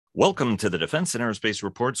Welcome to the Defense and Aerospace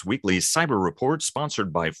Report's weekly cyber report,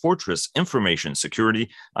 sponsored by Fortress Information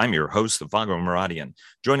Security. I'm your host, Vago Muradian.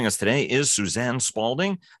 Joining us today is Suzanne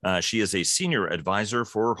Spalding. She is a senior advisor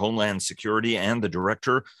for Homeland Security and the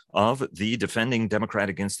director of the Defending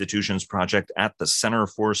Democratic Institutions Project at the Center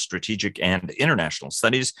for Strategic and International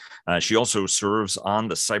Studies. She also serves on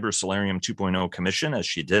the Cyber Solarium 2.0 Commission, as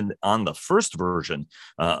she did on the first version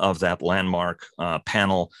of that landmark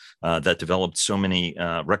panel that developed so many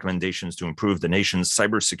recommendations to improve the nation's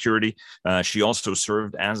cybersecurity. She also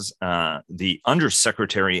served as the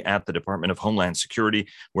undersecretary at the Department of Homeland Security,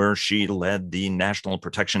 where she led the National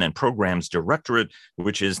Protection and Programs Directorate,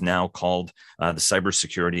 which is now called the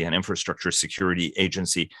Cybersecurity and Infrastructure Security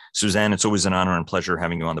Agency. Suzanne, it's always an honor and pleasure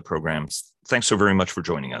having you on the program. Thanks so very much for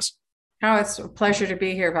joining us. Oh, it's a pleasure to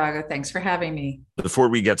be here, Vago. Thanks for having me. Before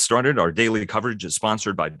we get started, our daily coverage is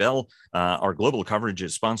sponsored by Bell. Our global coverage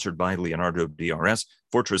is sponsored by Leonardo DRS.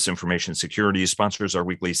 Fortress Information Security sponsors our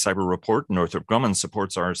weekly cyber report. Northrop Grumman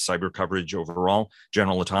supports our cyber coverage overall.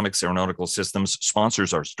 General Atomics Aeronautical Systems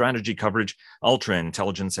sponsors our strategy coverage. Ultra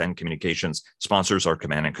Intelligence and Communications sponsors our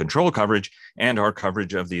command and control coverage, and our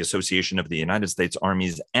coverage of the Association of the United States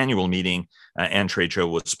Army's annual meeting and trade show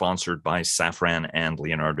was sponsored by Safran and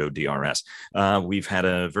Leonardo DRS. We've had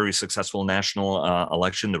a very successful national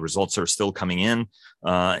election. The results are still coming in,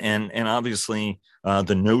 and obviously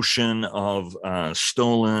the notion of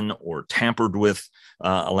stolen or tampered with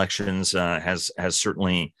elections has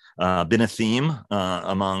certainly been a theme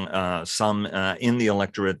among some in the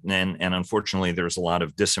electorate, and unfortunately there's a lot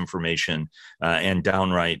of disinformation and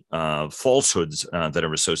downright falsehoods that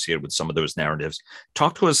are associated with some of those narratives.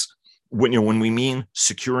 Talk to us when we mean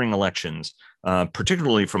securing elections.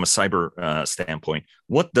 Particularly from a cyber standpoint,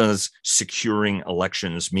 what does securing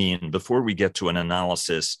elections mean before we get to an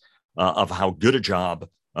analysis of how good a job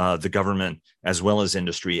the government, as well as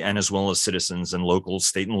industry, and as well as citizens and local,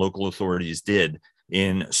 state and local authorities did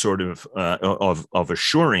in sort of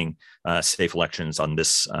assuring safe elections on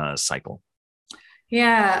this cycle?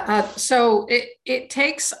 Yeah, so it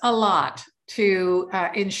takes a lot to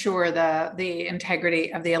ensure the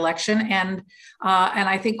integrity of the election, and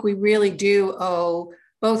I think we really do owe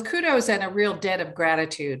both kudos and a real debt of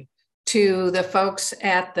gratitude to the folks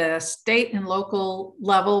at the state and local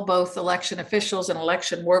level, both election officials and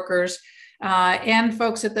election workers, and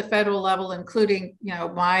folks at the federal level, including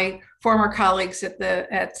my former colleagues at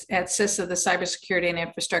CISA, the Cybersecurity and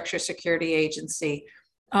Infrastructure Security Agency,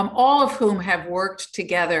 all of whom have worked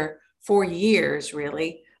together for years,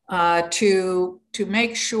 really. To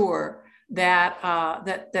make sure that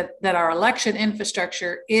our election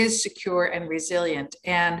infrastructure is secure and resilient.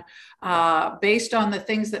 And based on the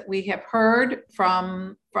things that we have heard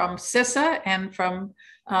from CISA and from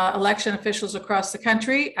election officials across the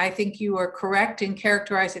country, I think you are correct in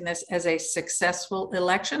characterizing this as a successful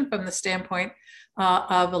election from the standpoint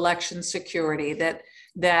of election security.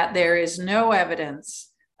 That there is no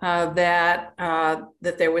evidence that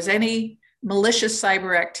there was any malicious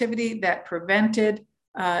cyber activity that prevented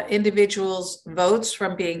individuals' votes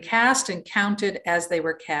from being cast and counted as they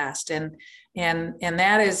were cast, and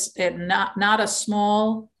that is not a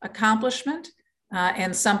small accomplishment,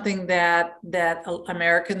 and something that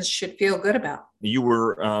Americans should feel good about. You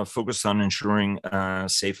were focused on ensuring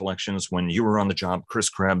safe elections when you were on the job. Chris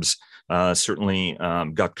Krebs certainly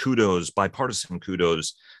got kudos, bipartisan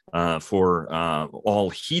kudos, for all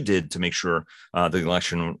he did to make sure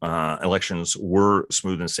the elections were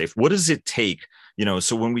smooth and safe. What does it take?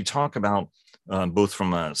 So when we talk about both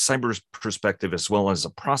from a cyber perspective as well as a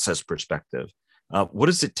process perspective, what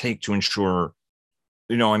does it take to ensure?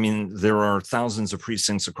 There are thousands of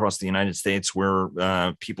precincts across the United States where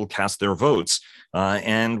people cast their votes,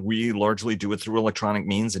 and we largely do it through electronic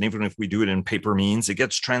means. And even if we do it in paper means, it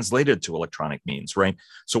gets translated to electronic means, right?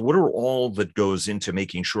 So what are all that goes into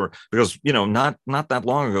making sure? Because, not that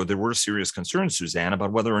long ago, there were serious concerns, Suzanne,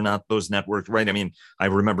 about whether or not those networks, right? I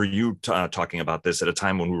remember you talking about this at a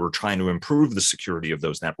time when we were trying to improve the security of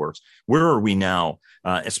those networks. Where are we now,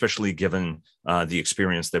 especially given the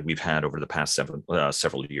experience that we've had over the past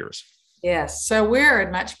several years? Yes, so we're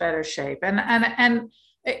in much better shape, and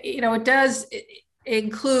it does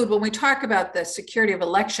include, when we talk about the security of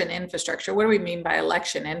election infrastructure, what do we mean by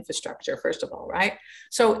election infrastructure, first of all, right?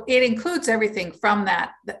 So it includes everything from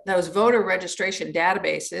those voter registration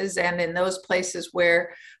databases, and in those places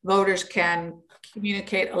where voters can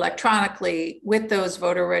communicate electronically with those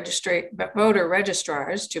voter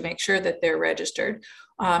registrars to make sure that they're registered.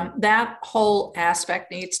 That whole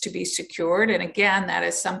aspect needs to be secured. And again, that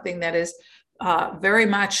is something that is very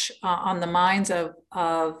much on the minds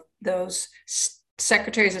of those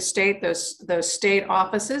secretaries of state, those state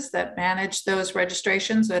offices that manage those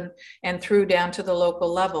registrations, and through down to the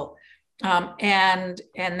local level. And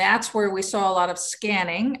that's where we saw a lot of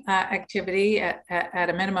scanning activity at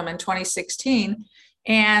a minimum in 2016.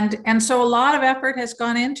 And so a lot of effort has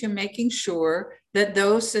gone into making sure that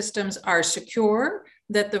those systems are secure,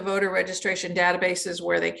 that the voter registration databases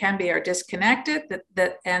where they can be are disconnected,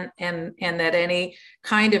 and that any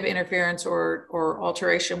kind of interference or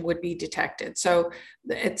alteration would be detected. So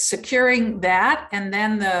it's securing that, and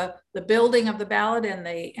then the building of the ballot and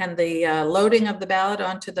the loading of the ballot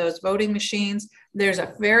onto those voting machines. There's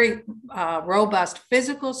a very robust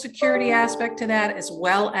physical security aspect to that, as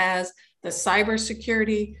well as the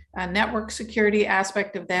cybersecurity, network security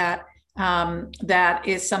aspect of that. That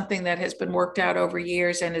is something that has been worked out over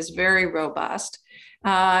years and is very robust.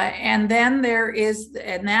 And then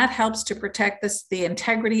and that helps to protect the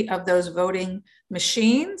integrity of those voting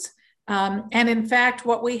machines. And in fact,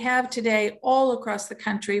 what we have today all across the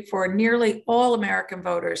country for nearly all American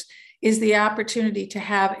voters is the opportunity to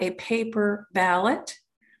have a paper ballot,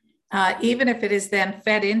 even if it is then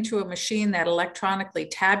fed into a machine that electronically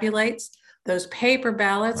tabulates. Those paper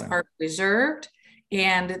ballots are preserved.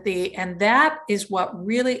 And that is what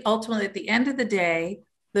really ultimately, at the end of the day,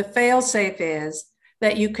 the fail-safe is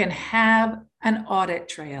that you can have an audit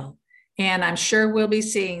trail. And I'm sure we'll be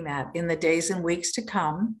seeing that in the days and weeks to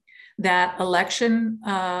come, that election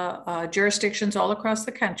jurisdictions all across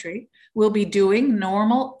the country will be doing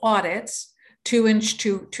normal audits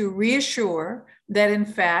to reassure that, in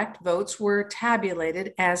fact, votes were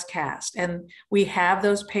tabulated as cast. And we have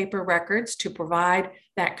those paper records to provide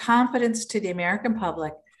that confidence to the American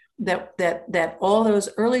public that all those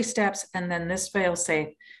early steps and then this fail-safe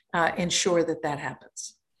ensure that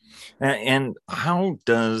happens. And how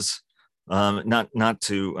does not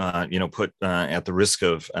to put at the risk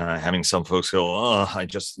of having some folks go, oh,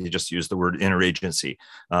 you just used the word interagency,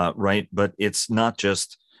 right? But it's not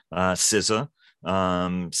just CISA.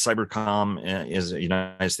 Cybercom is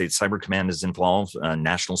United States Cyber Command is involved.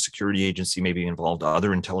 National Security Agency may be involved.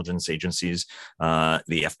 Other intelligence agencies, the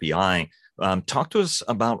FBI. Talk to us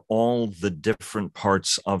about all the different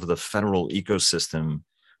parts of the federal ecosystem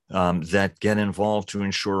that get involved to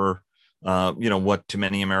ensure, what to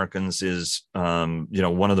many Americans is,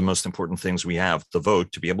 one of the most important things we have, the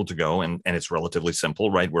vote, to be able to go, and it's relatively simple,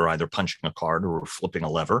 right? We're either punching a card or we're flipping a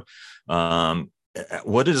lever.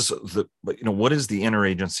 What is the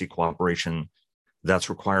interagency cooperation that's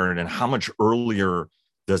required, and how much earlier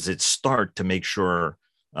does it start to make sure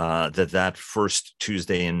that first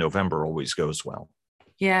Tuesday in November always goes well?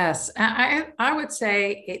 Yes, I would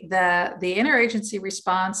say the interagency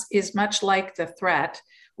response is much like the threat,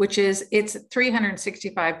 which is it's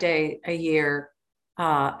 365-day a year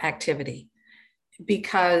activity,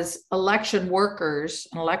 because election workers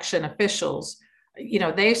and election officials,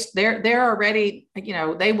 they're already,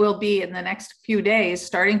 they will be in the next few days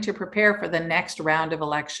starting to prepare for the next round of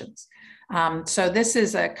elections. So this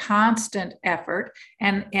is a constant effort,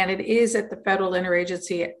 and it is at the federal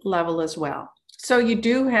interagency level as well. So you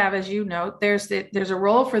do have, as you note, there's a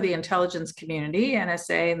role for the intelligence community,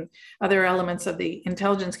 NSA, and other elements of the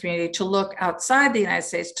intelligence community to look outside the United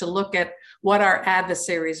States, to look at what our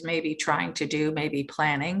adversaries may be trying to do, may be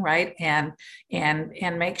planning, right? And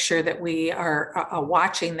make sure that we are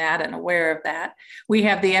watching that and aware of that. We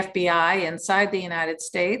have the FBI inside the United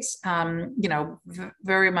States,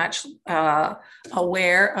 very much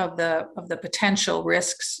aware of the potential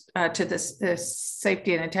risks to the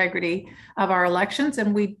safety and integrity of our elections.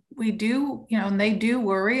 And we do, and they do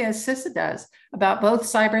worry, as CISA does, about both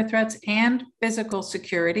cyber threats and physical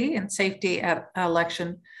security and safety at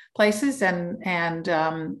election places. And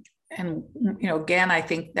again, I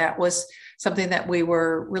think that was something that we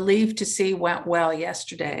were relieved to see went well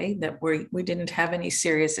yesterday, that we didn't have any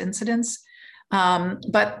serious incidents.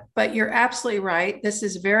 But you're absolutely right. This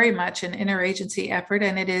is very much an interagency effort,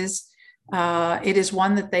 and it is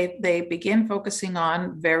one that they begin focusing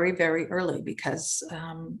on very, very early, because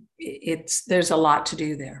there's a lot to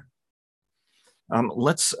do there.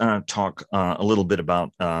 Let's talk a little bit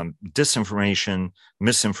about disinformation,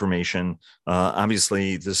 misinformation.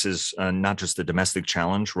 Obviously, this is not just a domestic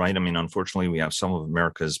challenge, right? I mean, unfortunately, we have some of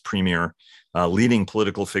America's premier leading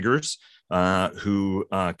political figures who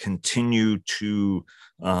continue to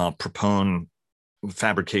propone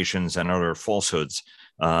fabrications and other falsehoods,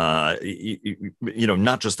 not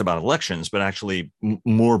just about elections, but actually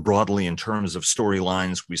more broadly in terms of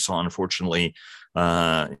storylines. We saw, unfortunately,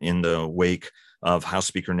 in the wake of House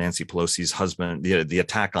Speaker Nancy Pelosi's husband, the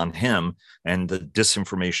attack on him, and the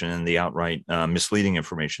disinformation and the outright misleading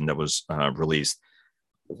information that was released.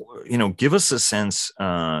 give us a sense,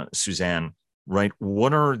 Suzanne, right?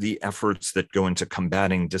 What are the efforts that go into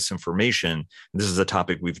combating disinformation? This is a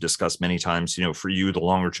topic we've discussed many times. For you, the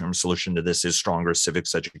longer term solution to this is stronger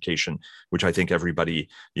civics education, which I think everybody,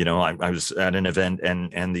 I was at an event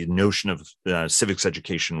and the notion of civics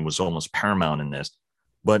education was almost paramount in this.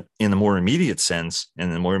 But in the more immediate sense,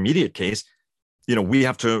 in the more immediate case, we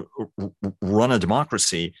have to run a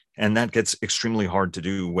democracy, and that gets extremely hard to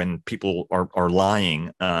do when people are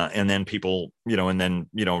lying, and then people,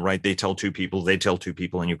 right? They tell two people,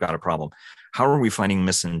 and you've got a problem. How are we fighting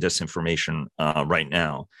mis and disinformation right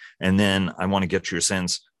now? And then I want to get your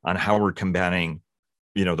sense on how we're combating.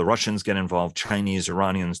 The Russians get involved, Chinese,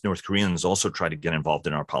 Iranians, North Koreans also try to get involved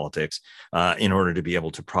in our politics in order to be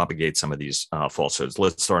able to propagate some of these falsehoods.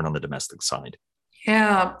 Let's start on the domestic side.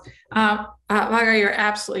 Yeah, Vaga, you're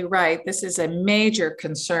absolutely right. This is a major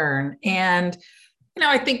concern. And,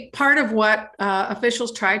 I think part of what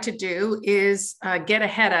officials try to do is get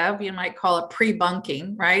ahead of, you might call it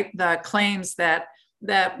pre-bunking, right? The claims that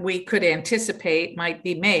we could anticipate might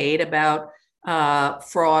be made about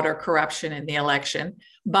fraud or corruption in the election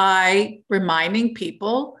by reminding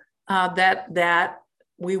people that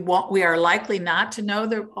we are likely not to know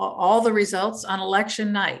all the results on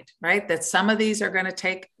election night, right? That some of these are going to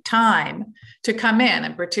take time to come in,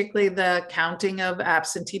 and particularly the counting of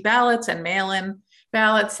absentee ballots and mail-in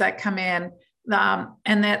ballots that come in,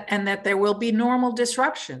 and that there will be normal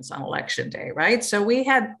disruptions on election day, right? So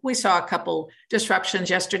we saw a couple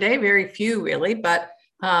disruptions yesterday, very few really, but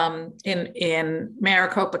in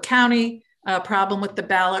Maricopa County, a problem with the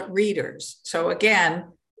ballot readers. So again,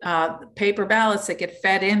 paper ballots that get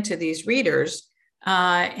fed into these readers,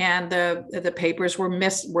 and the papers were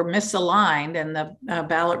misaligned, and the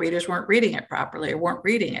ballot readers weren't reading it properly or weren't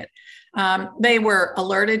reading it. They were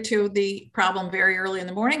alerted to the problem very early in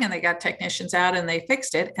the morning, and they got technicians out and they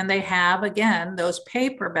fixed it. And they have, again, those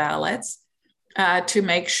paper ballots to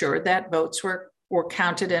make sure that votes were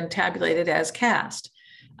counted and tabulated as cast.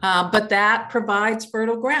 But that provides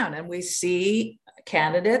fertile ground, and we see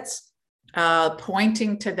candidates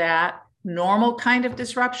pointing to that normal kind of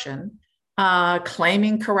disruption,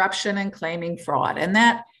 claiming corruption and claiming fraud, and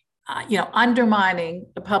that undermining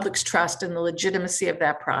the public's trust in the legitimacy of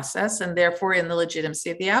that process, and therefore in the legitimacy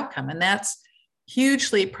of the outcome. And that's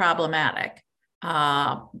hugely problematic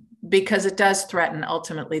because it does threaten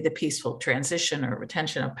ultimately the peaceful transition or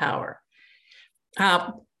retention of power.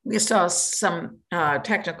 We saw some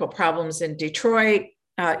technical problems in Detroit.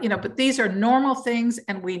 But these are normal things,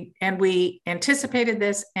 and we anticipated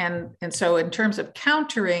this, and so in terms of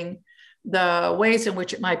countering the ways in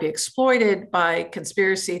which it might be exploited by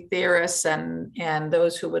conspiracy theorists and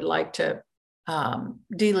those who would like to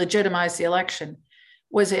delegitimize the election,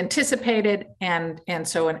 was anticipated, and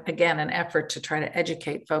so again, an effort to try to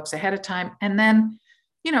educate folks ahead of time. And then,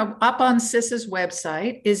 up on CIS's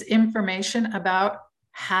website is information about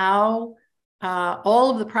how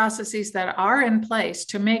all of the processes that are in place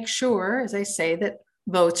to make sure, as I say, that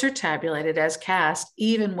votes are tabulated as cast,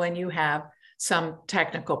 even when you have some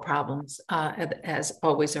technical problems, as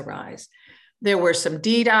always arise. There were some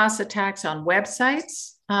DDoS attacks on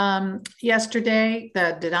websites yesterday,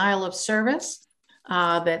 the denial of service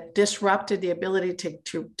that disrupted the ability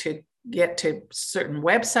to get to certain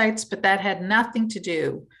websites, but that had nothing to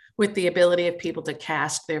do with the ability of people to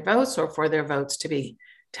cast their votes or for their votes to be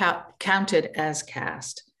counted as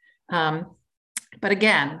cast. But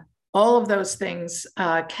again, all of those things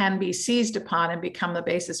can be seized upon and become the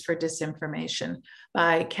basis for disinformation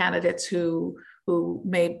by candidates who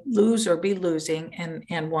may lose or be losing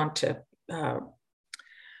and want to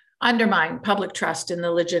undermine public trust in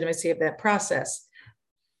the legitimacy of that process.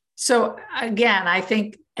 So again, I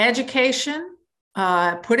think education,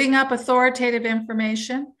 putting up authoritative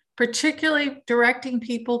information, particularly directing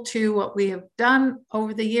people to what we have done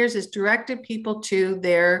over the years is directed people to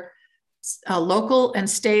their local and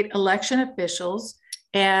state election officials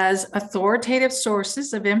as authoritative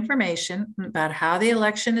sources of information about how the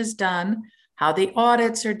election is done, how the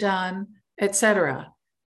audits are done, et cetera.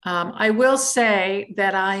 I will say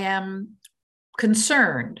that I am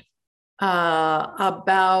concerned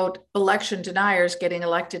about election deniers getting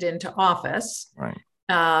elected into office. Right.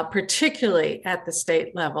 Particularly at the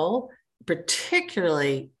state level,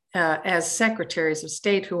 particularly as secretaries of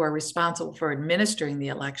state who are responsible for administering the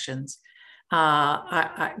elections,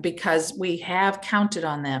 because we have counted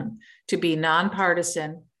on them to be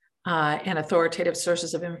nonpartisan and authoritative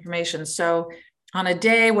sources of information. So on a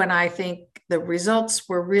day when I think the results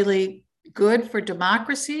were really good for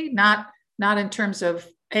democracy, not in terms of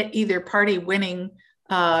either party winning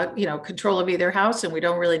control of either house, and we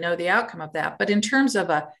don't really know the outcome of that. But in terms of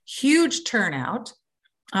a huge turnout,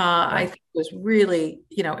 I think it was really,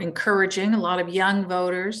 encouraging, a lot of young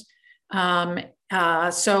voters. I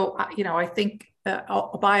think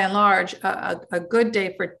by and large, a good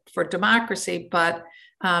day for democracy, but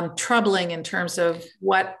troubling in terms of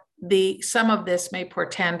what some of this may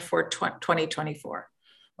portend for 2024.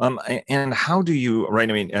 And how do you, right?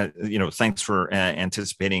 I mean, thanks for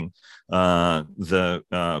anticipating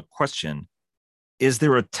the question. Is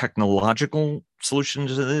there a technological solution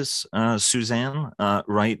to this, Suzanne?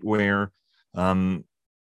 Right, where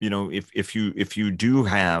if you do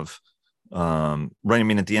have right, I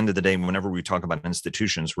mean, at the end of the day, whenever we talk about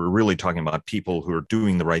institutions, we're really talking about people who are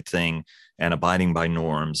doing the right thing and abiding by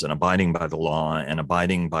norms and abiding by the law and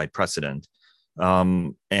abiding by precedent,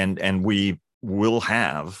 and we will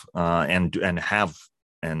have and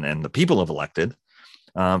the people have elected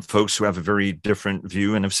folks who have a very different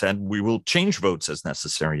view and have said we will change votes as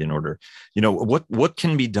necessary in order. What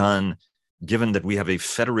can be done, given that we have a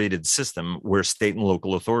federated system where state and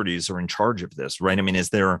local authorities are in charge of this, right? I mean, is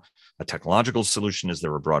there a technological solution? Is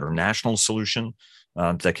there a broader national solution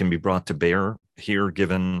that can be brought to bear here,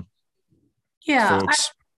 given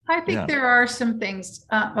folks? I think there are some things.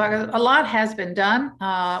 A lot has been done.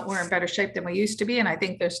 We're in better shape than we used to be, and I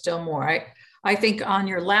think there's still more. I think on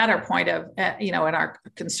your latter point of, and our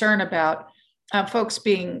concern about folks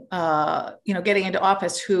being, getting into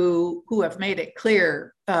office who have made it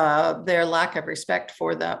clear their lack of respect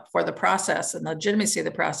for the process and the legitimacy of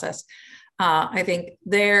the process. I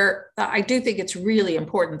do think it's really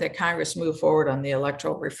important that Congress move forward on the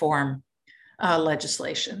electoral reform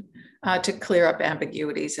legislation to clear up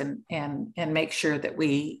ambiguities and make sure that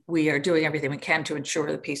we are doing everything we can to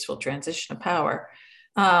ensure the peaceful transition of power.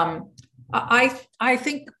 I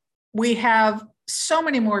think we have so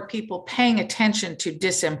many more people paying attention to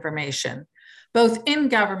disinformation, both in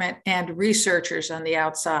government and researchers on the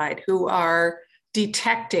outside who are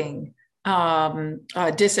detecting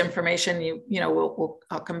disinformation.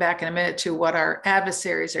 I'll come back in a minute to what our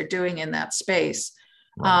adversaries are doing in that space,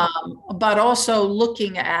 but also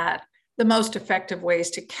looking at the most effective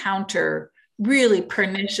ways to counter really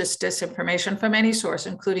pernicious disinformation from any source,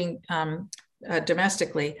 including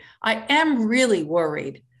domestically. I am really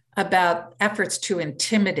worried about efforts to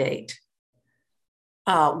intimidate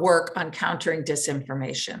work on countering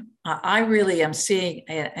disinformation. I really am seeing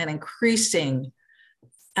an increasing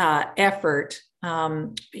effort,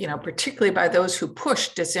 particularly by those who push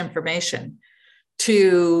disinformation,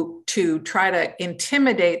 to try to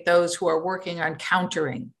intimidate those who are working on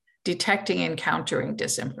detecting and countering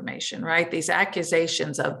disinformation, right? These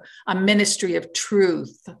accusations of a ministry of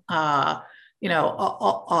truth,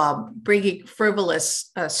 bringing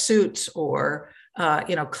frivolous suits or,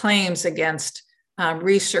 claims against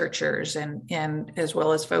researchers and as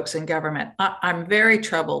well as folks in government. I'm very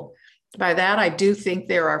troubled by that. I do think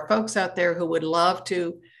there are folks out there who would love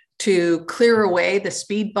to clear away the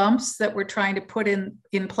speed bumps that we're trying to put in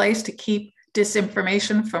place to keep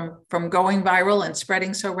disinformation from going viral and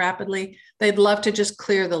spreading so rapidly. They'd love to just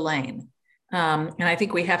clear the lane. And I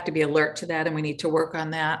think we have to be alert to that, and we need to work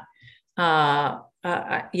on that. I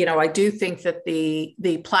do think that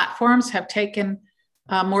the platforms have taken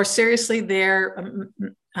more seriously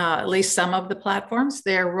at least some of the platforms,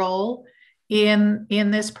 their role in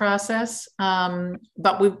this process.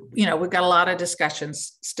 But we've got a lot of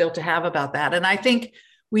discussions still to have about that. And I think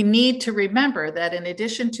we need to remember that in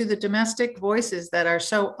addition to the domestic voices that are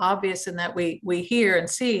so obvious and that we hear and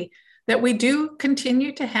see, that we do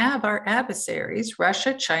continue to have our adversaries.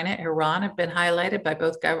 Russia, China, Iran have been highlighted by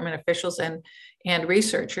both government officials and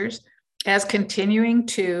researchers as continuing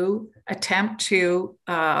to attempt to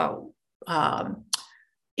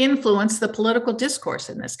influence the political discourse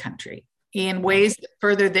in this country in ways that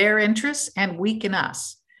further their interests and weaken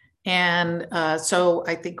us. And so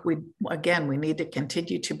I think we need to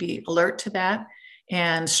continue to be alert to that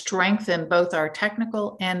and strengthen both our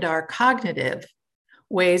technical and our cognitive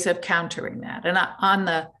ways of countering that. And on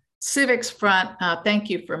the civics front, thank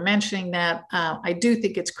you for mentioning that. I do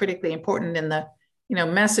think it's critically important, in the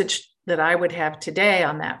message that I would have today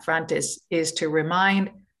on that front is to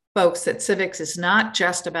remind folks that civics is not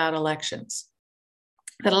just about elections,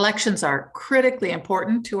 that elections are critically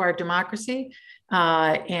important to our democracy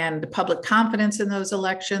and public confidence in those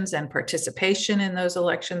elections and participation in those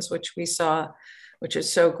elections, which we saw, which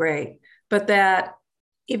is so great. But that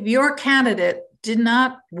if your candidate did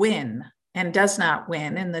not win and does not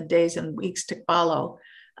win in the days and weeks to follow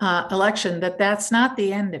election, that's not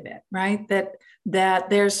the end of it, right? That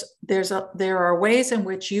there are ways in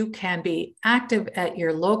which you can be active at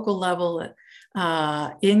your local level,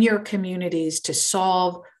 in your communities to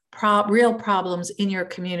solve real problems in your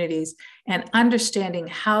communities, and understanding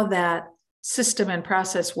how that system and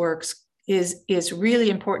process works is really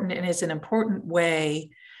important, and is an important way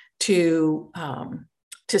to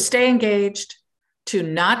stay engaged, to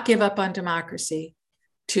not give up on democracy,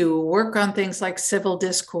 to work on things like civil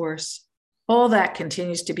discourse. All that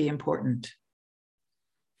continues to be important.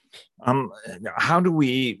 How do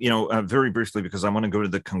we, very briefly, because I want to go to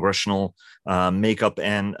the congressional makeup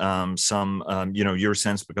and your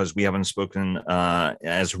sense, because we haven't spoken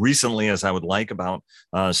as recently as I would like about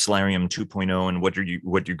Solarium 2.0 and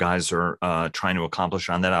what you guys are trying to accomplish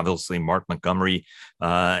on that. Obviously, Mark Montgomery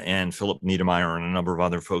and Philip Niedermeyer and a number of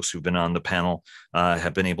other folks who've been on the panel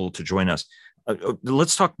have been able to join us.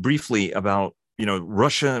 Let's talk briefly about,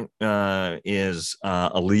 Russia is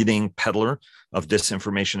a leading peddler of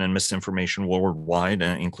disinformation and misinformation worldwide,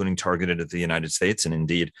 including targeted at the United States, and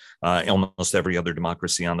indeed almost every other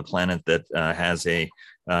democracy on the planet that has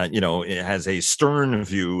a stern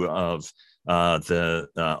view of the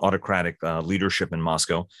autocratic leadership in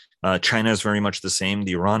Moscow. China is very much the same.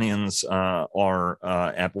 The Iranians are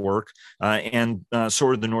at work, and so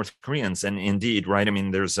are the North Koreans. And indeed, right? I mean,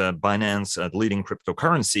 there's Binance, the leading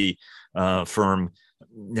cryptocurrency firm,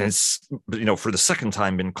 has, for the second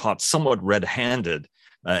time been caught somewhat red-handed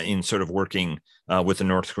in sort of working with the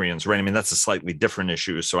North Koreans, right? I mean, that's a slightly different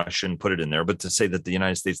issue, so I shouldn't put it in there. But to say that the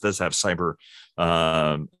United States does have cyber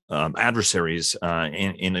adversaries,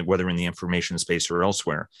 in whether in the information space or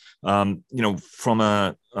elsewhere, from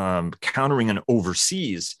a countering an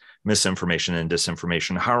overseas misinformation and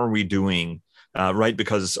disinformation, how are we doing? Right,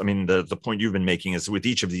 because I mean, the point you've been making is with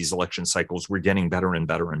each of these election cycles, we're getting better and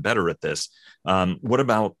better and better at this. What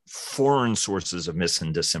about foreign sources of mis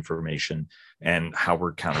and disinformation and how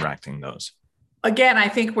we're counteracting those? Again, I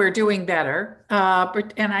think we're doing better,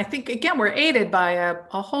 and I think again we're aided by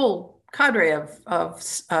a whole cadre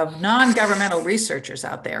of non-governmental researchers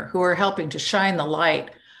out there who are helping to shine the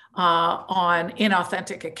light on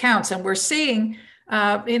inauthentic accounts, and we're seeing.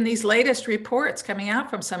 In these latest reports coming out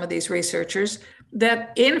from some of these researchers,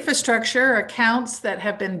 that infrastructure accounts that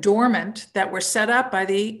have been dormant, that were set up by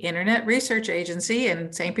the Internet Research Agency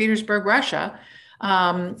in St. Petersburg, Russia,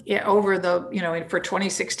 over for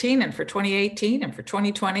 2016 and for 2018 and for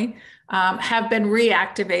 2020, have been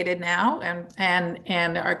reactivated now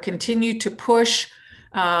and are continue to push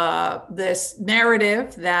this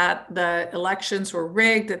narrative that the elections were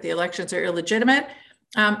rigged, that the elections are illegitimate.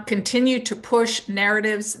 Continue to push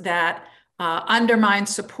narratives that undermine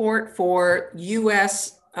support for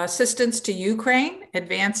U.S. assistance to Ukraine,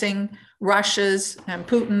 advancing Russia's and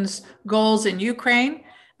Putin's goals in Ukraine.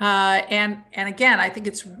 And again, I think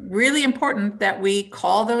it's really important that we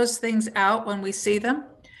call those things out when we see them,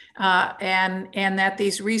 and that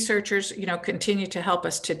these researchers, continue to help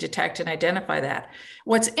us to detect and identify that.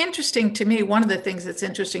 What's interesting to me, one of the things that's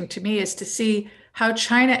interesting to me, is to see how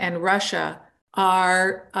China and Russia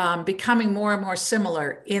are becoming more and more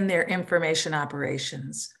similar in their information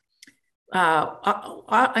operations.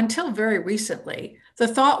 Until very recently, the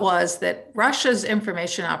thought was that Russia's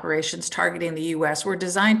information operations targeting the US were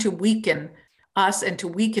designed to weaken us and to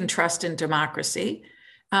weaken trust in democracy,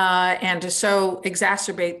 and to so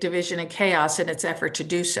exacerbate division and chaos in its effort to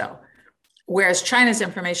do so. Whereas China's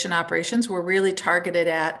information operations were really targeted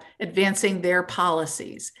at advancing their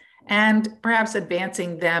policies and perhaps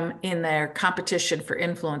advancing them in their competition for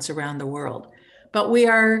influence around the world. But we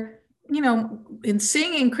are, in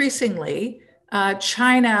seeing increasingly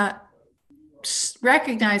China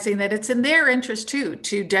recognizing that it's in their interest too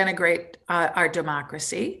to denigrate our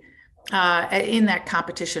democracy in that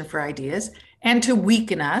competition for ideas, and to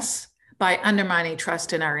weaken us by undermining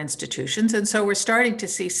trust in our institutions. And so we're starting to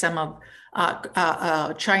see some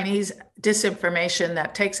of Chinese disinformation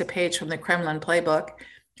that takes a page from the Kremlin playbook.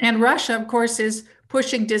 And Russia, of course, is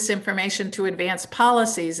pushing disinformation to advance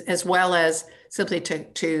policies as well as simply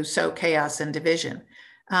to sow chaos and division.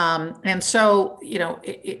 And so,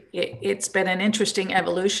 it's been an interesting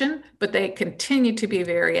evolution, but they continue to be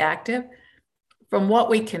very active. From what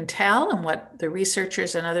we can tell and what the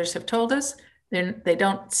researchers and others have told us, they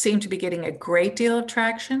don't seem to be getting a great deal of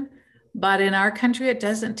traction. But in our country, it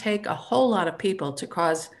doesn't take a whole lot of people to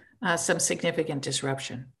cause some significant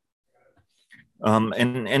disruption.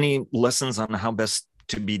 And any lessons on how best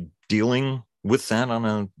to be dealing with that on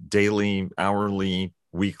a daily, hourly,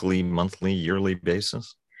 weekly, monthly, yearly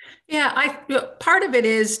basis? Yeah, part of it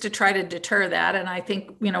is to try to deter that. And I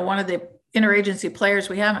think, one of the interagency players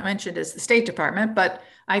we haven't mentioned is the State Department, but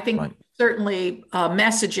I think certainly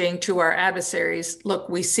messaging to our adversaries, look,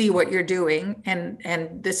 we see what you're doing,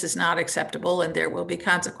 and this is not acceptable, and there will be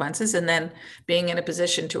consequences. And then being in a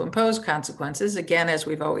position to impose consequences. Again, as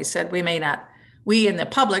we've always said, we in the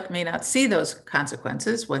public may not see those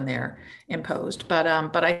consequences when they're imposed, but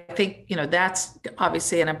I think that's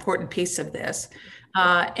obviously an important piece of this.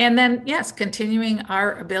 And then yes, continuing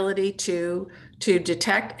our ability to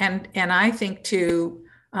detect and I think to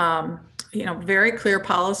very clear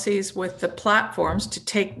policies with the platforms to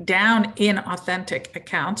take down inauthentic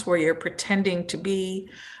accounts where you're pretending to be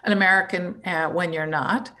an American when you're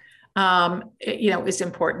not. Is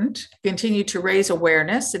important. Continue to raise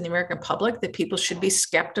awareness in the American public that people should be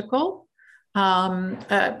skeptical,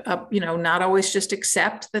 not always just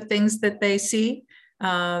accept the things that they see,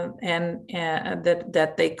 and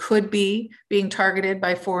that they could be being targeted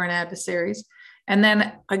by foreign adversaries. And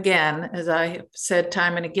then again, as I have said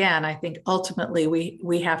time and again, I think ultimately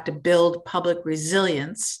we have to build public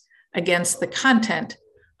resilience against the content,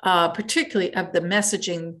 particularly of the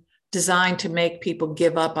messaging designed to make people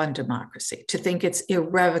give up on democracy, to think it's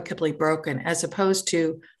irrevocably broken, as opposed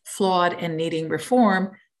to flawed and needing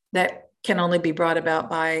reform that can only be brought about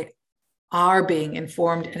by our being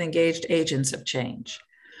informed and engaged agents of change.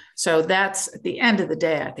 So that's, at the end of the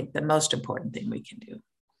day, I think the most important thing we can do.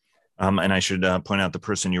 And I should point out the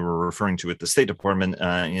person you were referring to at the State Department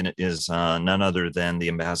is none other than the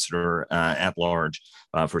ambassador at large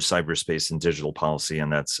for cyberspace and digital policy,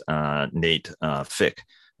 and that's Nate Fick,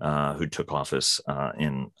 who took office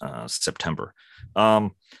in September.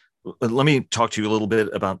 Let me talk to you a little bit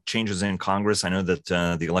about changes in Congress. I know that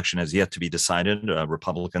the election has yet to be decided.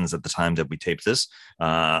 Republicans at the time that we taped this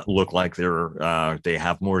look like they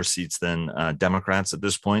have more seats than Democrats at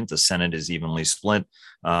this point. The Senate is evenly split,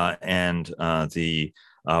 and the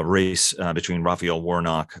race between Raphael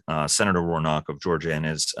Warnock, Senator Warnock of Georgia, and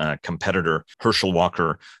his competitor Herschel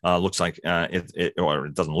Walker looks like it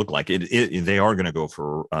doesn't look like it. They are going to go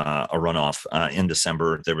for a runoff in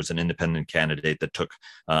December. There was an independent candidate that took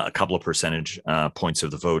a couple of percentage points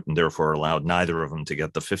of the vote, and therefore allowed neither of them to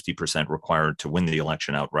get the 50% required to win the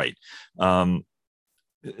election outright.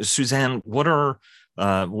 Suzanne, what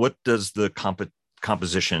does the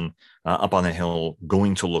composition up on the Hill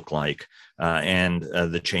going to look like, and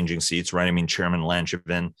the changing seats, right? I mean, Chairman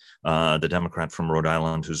Langevin, the Democrat from Rhode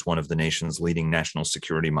Island, who's one of the nation's leading national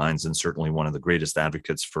security minds and certainly one of the greatest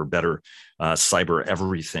advocates for better cyber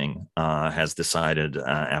everything, has decided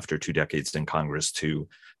after 2 decades in Congress to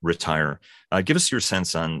retire. Give us your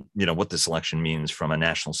sense on what this election means from a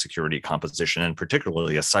national security composition, and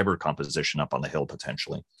particularly a cyber composition up on the Hill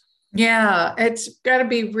potentially. Yeah, it's got to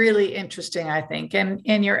be really interesting, I think.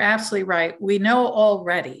 And you're absolutely right. We know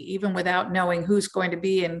already, even without knowing who's going to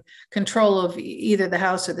be in control of either the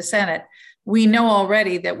House or the Senate, we know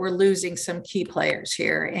already that we're losing some key players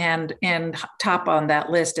here. And top on that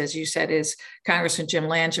list, as you said, is Congressman Jim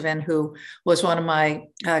Langevin, who was one of my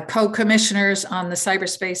co-commissioners on the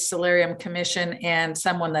Cyberspace Solarium Commission, and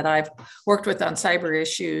someone that I've worked with on cyber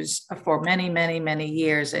issues for many, many, many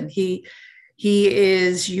years. And he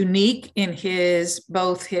is unique in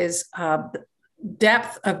both his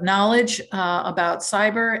depth of knowledge about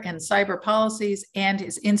cyber and cyber policies, and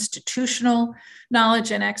his institutional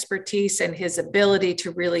knowledge and expertise, and his ability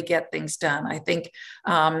to really get things done. I think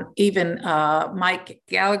even Mike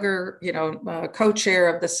Gallagher,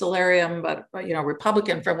 co-chair of the Solarium, but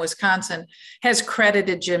Republican from Wisconsin, has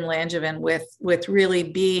credited Jim Langevin with really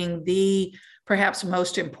being the perhaps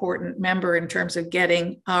most important member in terms of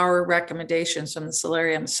getting our recommendations from the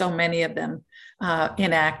Solarium, so many of them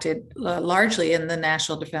enacted largely in the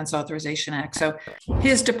National Defense Authorization Act. So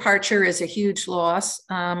his departure is a huge loss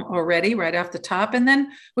already right off the top. And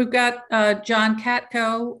then we've got John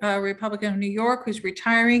Katko, a Republican of New York, who's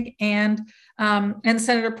retiring, and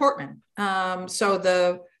Senator Portman. So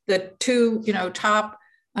the two top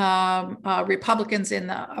Republicans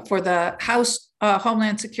for the House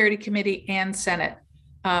Homeland Security Committee and Senate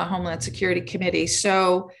Homeland Security Committee.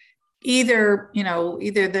 So either we'll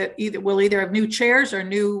either have new chairs or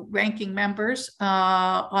new ranking members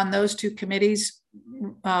on those two committees,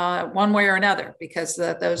 one way or another, because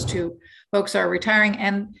those two folks are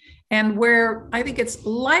retiring. And where I think it's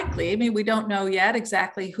likely, I mean, we don't know yet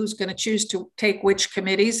exactly who's going to choose to take which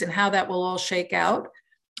committees and how that will all shake out.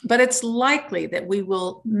 But it's likely that we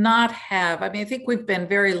will not have, I mean, I think we've been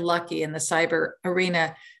very lucky in the cyber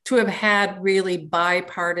arena to have had really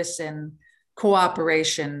bipartisan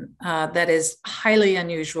cooperation that is highly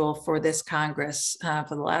unusual for this Congress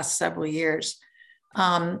for the last several years,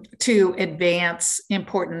 to advance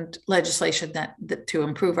important legislation that to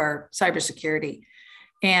improve our cybersecurity.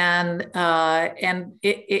 and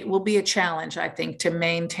it will be a challenge, I think, to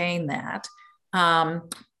maintain that.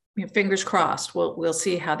 Fingers crossed. We'll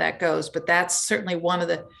see how that goes, but that's certainly one of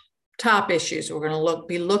the top issues we're going to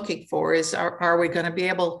be looking for is are we going to be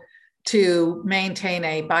able to maintain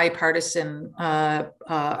a bipartisan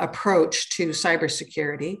approach to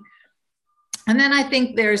cybersecurity? And then I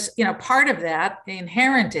think there's, part of that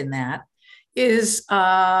inherent in that is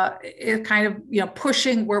kind of,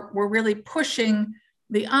 pushing, we're really pushing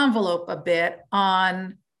the envelope a bit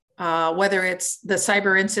on whether it's the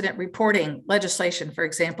cyber incident reporting legislation, for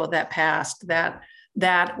example, that passed, that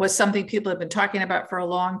was something people have been talking about for a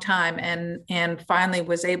long time and finally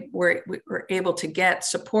were able to get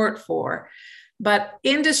support for. But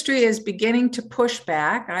industry is beginning to push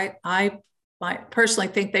back. I personally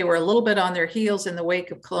think they were a little bit on their heels in the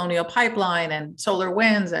wake of Colonial Pipeline and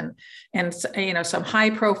SolarWinds and some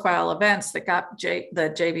high profile events that got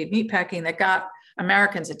the JV Meatpacking that got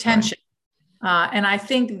Americans' attention. Right. And I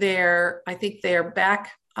think they're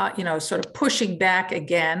back, sort of pushing back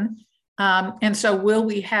again. And so will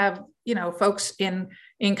we have, folks in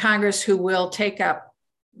Congress who will take up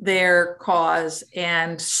their cause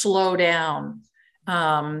and slow down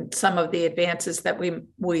some of the advances that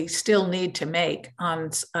we still need to make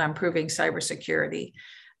on improving cybersecurity.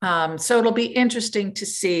 So it'll be interesting to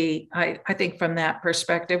see, I think from that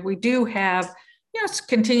perspective. We do have,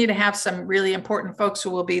 continue to have some really important folks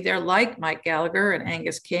who will be there, like Mike Gallagher and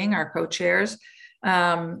Angus King, our co-chairs,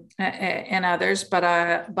 and others. But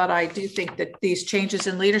I do think that these changes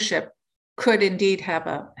in leadership could indeed have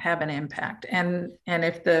an impact. And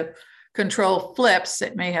if the control flips,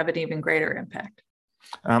 it may have an even greater impact.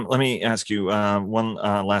 Let me ask you one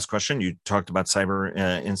last question. You talked about cyber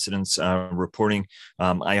incidents reporting.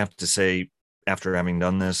 I have to say, after having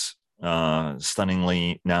done this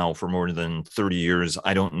stunningly now for more than 30 years,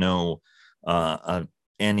 I don't know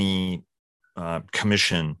any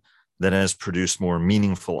commission that has produced more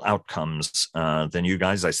meaningful outcomes than you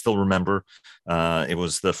guys. I still remember it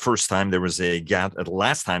was the first time there was the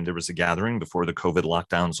last time there was a gathering before the COVID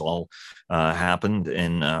lockdowns all happened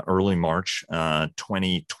in early March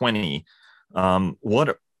 2020.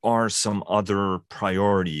 What are some other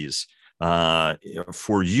priorities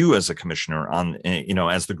for you as a commissioner on,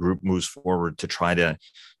 as the group moves forward to try to,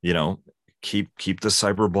 keep the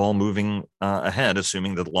cyber ball moving ahead,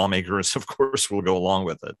 assuming that lawmakers, of course, will go along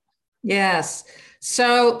with it? Yes.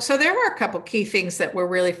 So there are a couple key things that we're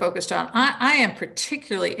really focused on. I am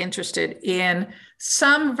particularly interested in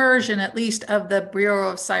some version, at least, of the Bureau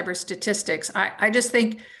of Cyber Statistics. I just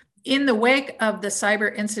think in the wake of the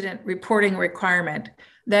cyber incident reporting requirement,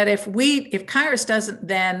 that if Congress doesn't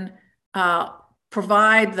then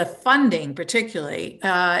provide the funding, particularly,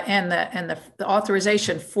 and the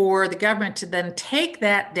authorization for the government to then take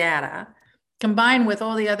that data, combined with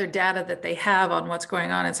all the other data that they have on what's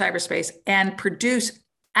going on in cyberspace, and produce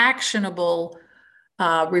actionable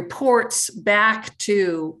reports back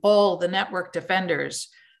to all the network defenders,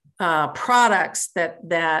 products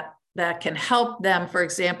that can help them, for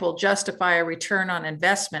example, justify a return on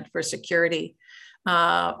investment for security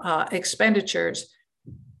expenditures.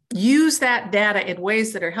 Use that data in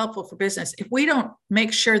ways that are helpful for business. If we don't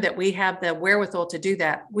make sure that we have the wherewithal to do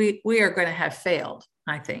that, we are going to have failed,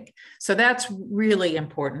 I think. So that's really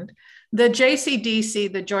important. The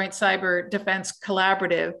JCDC, the Joint Cyber Defense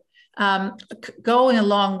Collaborative, going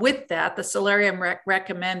along with that, the Solarium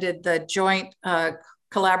recommended the Joint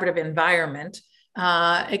Collaborative Environment.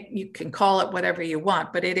 You can call it whatever you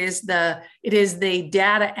want, but it is the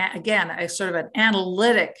data, again, a sort of an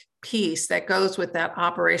analytic piece that goes with that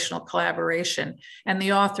operational collaboration, and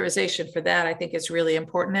the authorization for that, I think, is really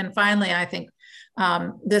important. And finally, I think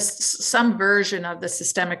some version of the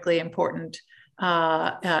systemically important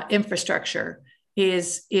infrastructure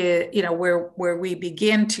is where we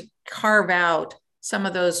begin to carve out some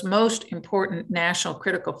of those most important national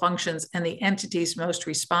critical functions and the entities most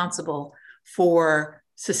responsible for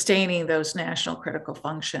sustaining those national critical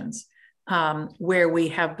functions, where we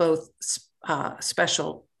have both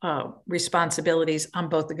special responsibilities on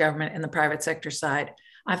both the government and the private sector side.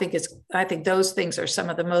 I think those things are some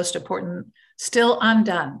of the most important, still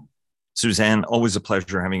undone. Suzanne, always a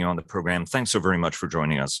pleasure having you on the program. Thanks so very much for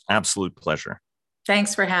joining us. Absolute pleasure.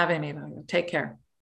 Thanks for having me. Take care.